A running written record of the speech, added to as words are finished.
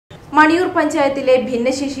മണിയൂർ പഞ്ചായത്തിലെ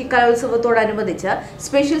ഭിന്നശേഷി കലോത്സവത്തോടനുബന്ധിച്ച്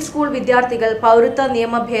special school വിദ്യാർത്ഥികൾ പൗരത്വ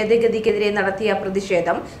നിയമ ഭേദഗതിക്കെതിരെ നടത്തിയ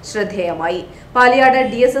പ്രതിഷേധം ശ്രദ്ധേയമായി. പാലിയാട്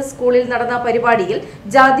DSS സ്കൂളിൽ നടന്ന പരിപാടിയിൽ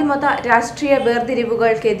ജാതിമത രാഷ്ട്രീയ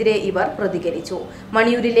വേർതിരിവുകൾക്കെതിരെ ഇവർ പ്രതികരിച്ചു.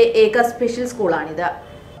 മണിയൂരിലെ ഏക സ്പെഷ്യൽ സ്കൂളാണിത്.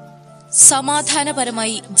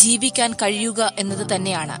 സമാധാനപരമായി ജീവിക്കാൻ കഴിയുക എന്നത്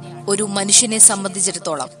തന്നെയാണ് ഒരു മനുഷ്യനെ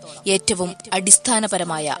സംബന്ധിച്ചിടത്തോളം ഏറ്റവും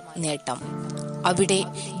അടിസ്ഥാനപരമായ നേട്ടം. അവിടെ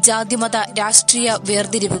ജാതിമത രാഷ്ട്രീയ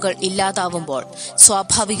വേർതിരിവുകൾ ഇല്ലാതാവുമ്പോൾ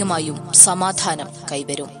സ്വാഭാവികമായും സമാധാനം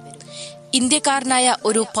കൈവരും. ഇന്ത്യക്കാരനായ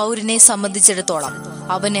ഒരു പൗരനെ സംബന്ധിച്ചിടത്തോളം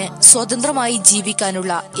അവന് സ്വതന്ത്രമായി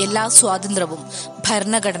ജീവിക്കാനുള്ള എല്ലാ സ്വാതന്ത്ര്യവും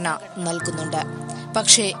ഭരണഘടന നൽകുന്നുണ്ട്.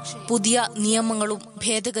 പക്ഷേ പുതിയ നിയമങ്ങളും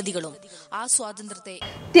ഭേദഗതികളും ആ സ്വാതന്ത്ര്യത്തെ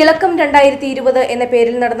തിളക്കം 2020 എന്ന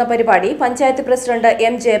പേരിൽ നടന്ന പരിപാടി പഞ്ചായത്ത് പ്രസിഡന്റ്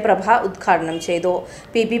M. ജയപ്രഭ ഉദ്ഘാടനം ചെയ്തു.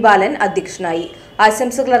 PP ബാലൻ അധ്യക്ഷനായി.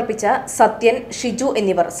 ആശംസകൾ അർപ്പിച്ച സത്യൻ, ഷിജു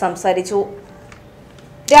എന്നിവർ സംസാരിച്ചു.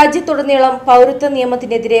 രാജ്യത്തുടനീളം പൗരത്വ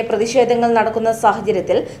നിയമത്തിനെതിരെ പ്രതിഷേധങ്ങൾ നടക്കുന്ന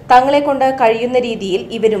സാഹചര്യത്തിൽ തങ്ങളെക്കൊണ്ട് കഴിയുന്ന രീതിയിൽ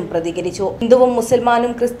ഇവരും പ്രതികരിച്ചു. ഹിന്ദുവും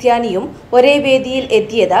മുസൽമാനും ക്രിസ്ത്യാനിയും ഒരേ വേദിയിൽ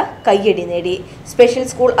എത്തിയത് കയ്യടി നേടി. സ്പെഷ്യൽ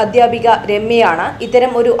സ്കൂൾ അധ്യാപിക രമ്യയാണ്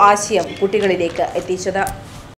ഇത്തരം ഒരു ആശയം കുട്ടികളിലേക്ക് എത്തിച്ചത്.